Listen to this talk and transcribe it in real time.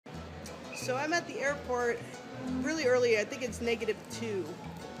So I'm at the airport really early. I think it's -2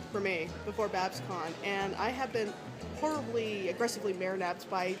 for me before Babscon, and I have been horribly, aggressively mare-napped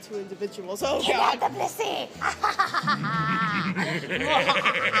by 2 individuals. Oh God!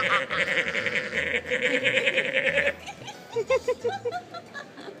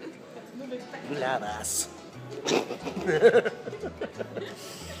 Love us.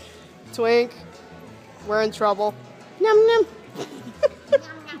 Twink, we're in trouble. Num num.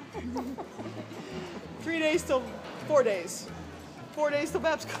 3 days till 4 days. 4 days till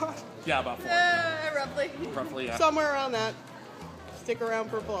Babscon. Yeah, about 4. Roughly. Roughly, yeah. Somewhere around that. Stick around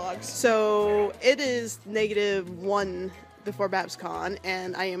for vlogs. So it is -1 before Babscon,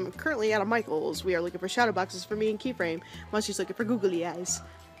 and I am currently out of Michael's. We are looking for shadow boxes for me and Keyframe. Munchy's looking for googly eyes.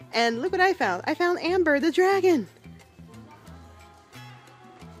 And look what I found. I found Amber the dragon.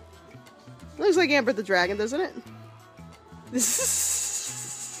 Looks like Amber the dragon, doesn't it?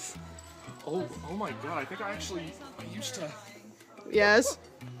 Oh my God! I think I used to. Yes.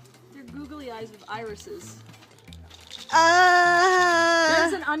 They're googly eyes with irises.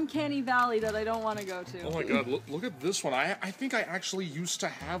 There's an uncanny valley that I don't want to go to. Oh my God! Look at this one. I think I actually used to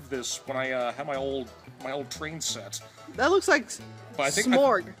have this when I had my old train set. That looks like But I think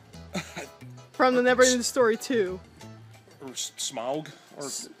Smorg from the Neverending Story 2. Or Smaug or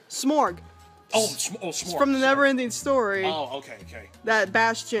Smorg. Smorg. From the Neverending Story. Oh, okay. That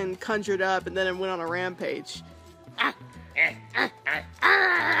Bastion conjured up and then it went on a rampage.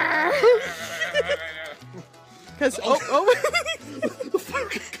 Because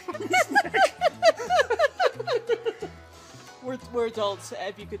we're adults,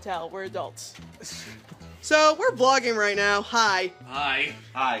 if you could tell, we're adults. So we're vlogging right now. Hi.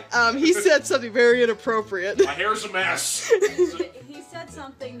 Hi. He said something very inappropriate. My hair's a mess. He said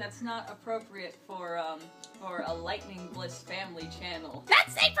something that's not appropriate for a Lightning Bliss family channel.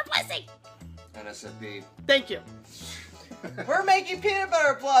 That's safe for Blissy! NSFB. Thank you. We're making peanut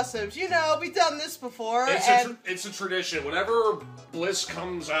butter blossoms. You know, we've done this before. It's a tradition. Whenever Bliss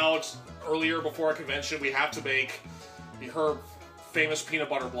comes out earlier before a convention, we have to make her famous peanut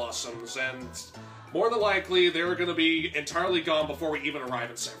butter blossoms, and more than likely, they're going to be entirely gone before we even arrive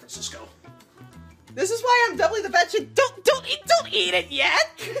in San Francisco. This is why I'm doubly the veteran. Don't eat it yet.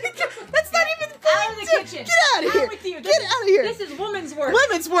 That's not even the Out of the kitchen. Get out of here. With you. Get out of here. This is woman's work.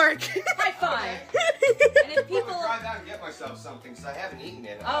 Women's work. High five. And if people. I'm gonna drive out and get myself something because I haven't eaten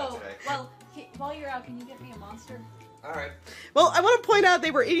it today. Well, while you're out, can you get me a monster? All right. Well, I want to point out they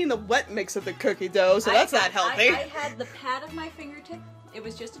were eating the wet mix of the cookie dough, so that's not healthy. I had the pad of my fingertip. It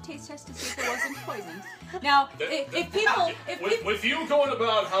was just a taste test to see if it wasn't poisoned. Now, With you going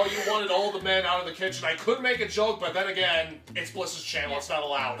about how you wanted all the men out of the kitchen, I could make a joke, but then again, it's Bliss's channel, it's not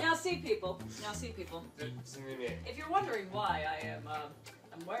allowed. Now see people. If you're wondering why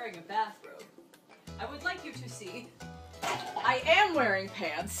I'm wearing a bathrobe, I would like you to see I am wearing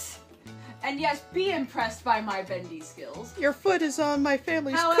pants. And yes, be impressed by my bendy skills. Your foot is on my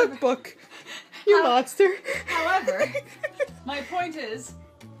family's cookbook. You monster. However, my point is,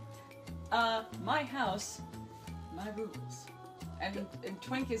 my house, my rules. And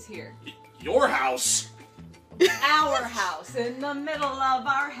Twink is here. Your house? Our house, in the middle of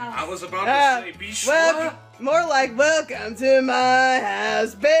our house. I was about to say, be sure. More like, welcome to my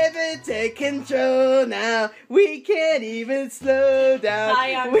house, baby, take control now. We can't even slow down.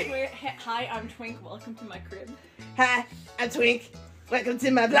 Hi, I'm Twink. Welcome to my crib. Hi, I'm Twink. Welcome to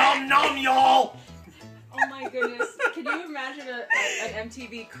my black. Nom y'all! Oh my goodness. Can you imagine an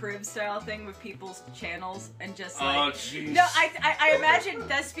MTV crib style thing with people's channels and just like... Oh, jeez. No, I imagine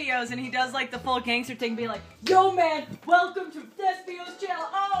Despios and he does like the full gangster thing being like, yo man, welcome to Despios channel.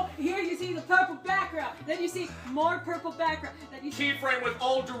 Oh, here you see the purple background. Then you see more purple background. Then you see... Keyframe, with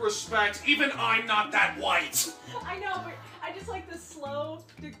all due respect, even I'm not that white. I know, but I just like the slow...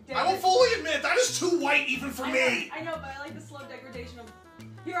 I will fully admit, that is too white even for me. I know, but I like the slow degradation of...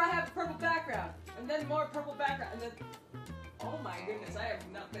 Here I have purple background, and then more purple background, and then... Oh my goodness, I have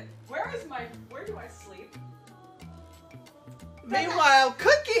nothing. Where do I sleep? Meanwhile,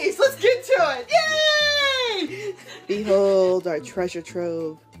 cookies! Let's get to it! Yay! Behold our treasure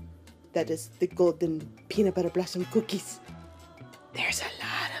trove. That is the golden peanut butter blossom cookies. There's a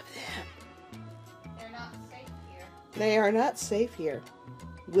lot of them. They're not safe here. They are not safe here.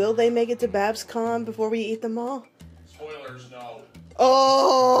 Will they make it to Babscon before we eat them all? Spoilers, no. Oh!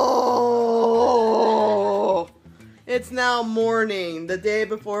 It's now morning, the day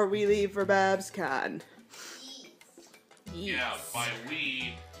before we leave for Babscon. Yeah, by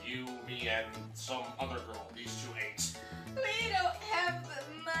we, you, me, and some other girl. These 2 ain't. We don't have the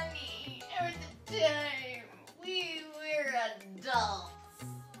money or the time. We're adults.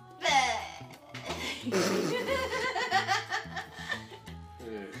 Bah.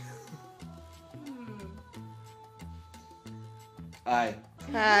 Hi.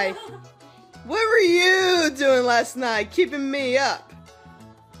 Hi. What were you doing last night, keeping me up?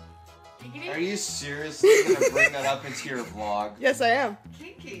 Are you seriously gonna bring that up into your vlog? Yes, I am.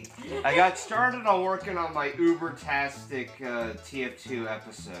 Kinky. I got started on working on my uber-tastic TF2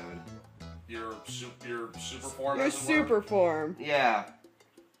 episode. Your super form. Your as it were? super form. Yeah.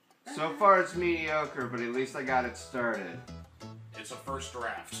 So far it's mediocre, but at least I got it started. It's a first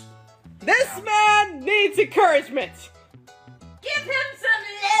draft. This man needs encouragement. Give him some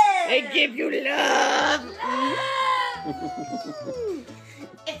love. They give you love.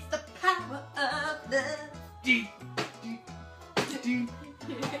 It's the power of love.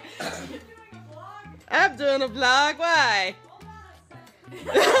 I'm doing a vlog. Why?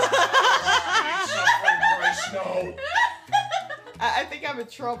 No. I think I'm in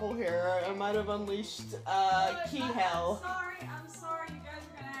trouble here. I might have unleashed key hell. I'm sorry, you guys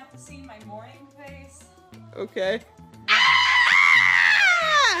are gonna have to see my morning face. Okay.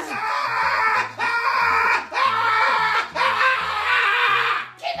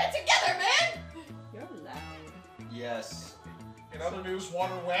 Keep it together, man. You're loud. Yes. In other news,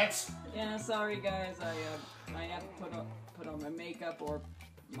 water wet. Yeah, sorry guys, I have to put on my makeup or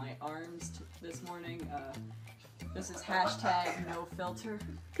my arms this morning. This is hashtag no filter.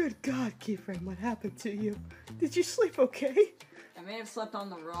 Good God, Keyframe, what happened to you? Did you sleep okay? I may have slept on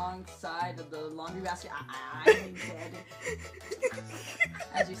the wrong side of the laundry basket. I'm dead.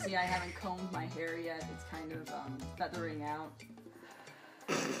 As you see, I haven't combed my hair yet. It's kind of feathering out.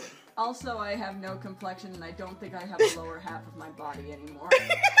 Also, I have no complexion, and I don't think I have the lower half of my body anymore.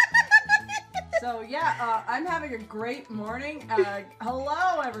 So yeah, I'm having a great morning.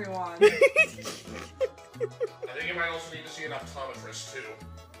 Hello, everyone. I think you might also need to see an optometrist too.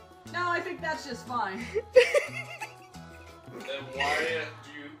 No, I think that's just fine. Then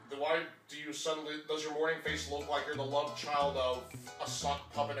why do you suddenly, does your morning face look like you're the love child of a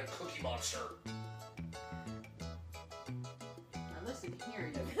sock puppet and Cookie Monster? Now listen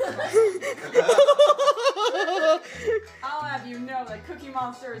here, you. I'll have you know that Cookie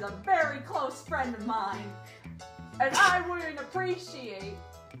Monster is a very close friend of mine. And I wouldn't appreciate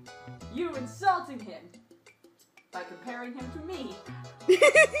you insulting him by comparing him to me.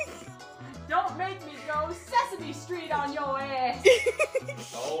 Don't make me go Sesame Street on your ass.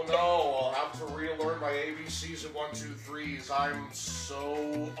 Oh no, I'll have to relearn my ABCs and 1, 2, 3s. I'm so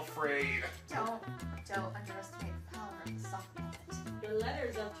afraid. Don't underestimate the power of the soft puppet. The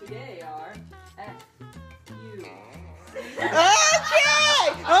letters of today are F, U. Okay!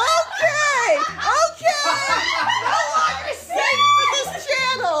 No longer safe for this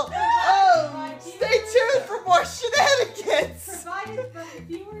channel! Stay tuned for more shenanigans! Provided from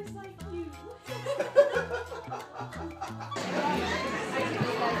viewers like you.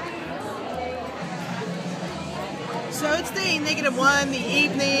 So it's day -1, the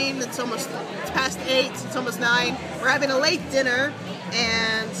evening, it's past 8, it's almost 9. We're having a late dinner,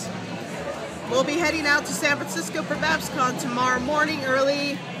 and we'll be heading out to San Francisco for Babscon tomorrow morning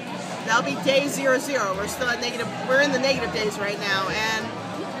early. That'll be day 00. We're still at we're in the negative days right now, and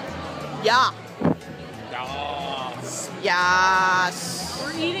yeah. Yes.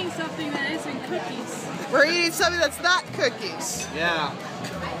 We're eating something that isn't cookies. We're eating something that's not cookies. Yeah.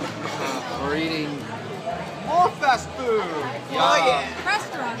 We're eating more fast food. Oh yeah.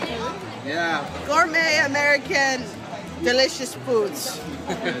 Restaurant food. Yeah. Gourmet American delicious foods.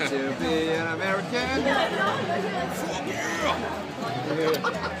 To be an American.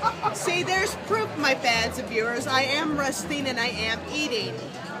 See, there's proof, my fans and viewers. I am resting and I am eating.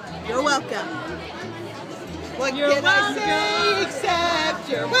 You're welcome. What can I say except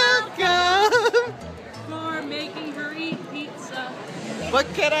you're welcome? For making her eat pizza. What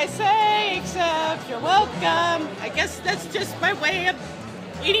can I say except you're welcome? I guess that's just my way of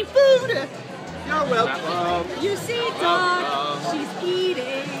eating food. You're welcome. You see, dog, she's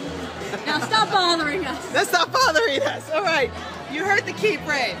eating. Now stop bothering us. That's not bothering us. All right, you heard the key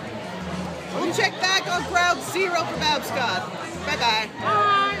frame. We'll check back on ground 0 for Babscon. Bye-bye.